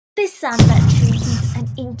This sand battery heats an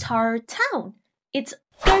entire town. It's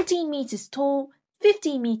 13 meters tall,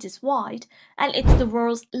 15 meters wide, and it's the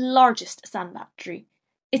world's largest sand battery.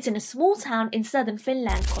 It's in a small town in southern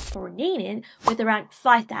Finland called Pornainen with around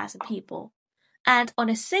 5,000 people. And on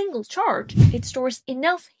a single charge, it stores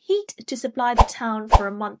enough heat to supply the town for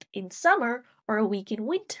a month in summer or a week in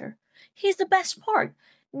winter. Here's the best part: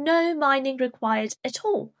 no mining required at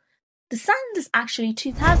all. The sand is actually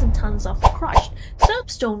 2,000 tons of crushed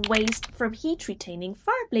soapstone waste from heat-retaining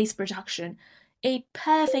fireplace production, a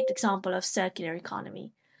perfect example of circular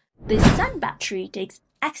economy. This sand battery takes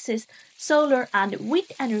excess solar and wind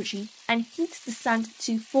energy and heats the sand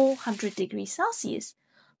to 400 degrees Celsius.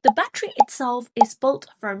 The battery itself is built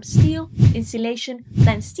from steel, insulation,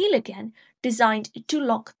 then steel again, designed to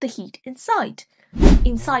lock the heat inside.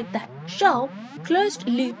 Inside the shell,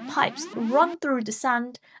 closed-loop pipes run through the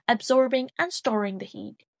sand, absorbing and storing the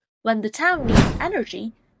heat. When the town needs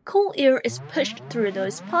energy, cool air is pushed through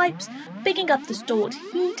those pipes, picking up the stored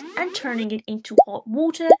heat and turning it into hot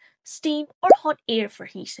water, steam, or hot air for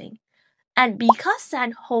heating. And because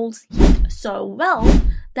sand holds heat so well,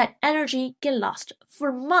 that energy can last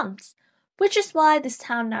for months, which is why this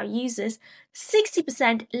town now uses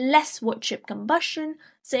 60% less woodchip combustion,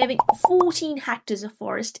 saving 14 hectares of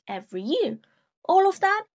forest every year. All of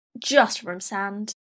that just from sand.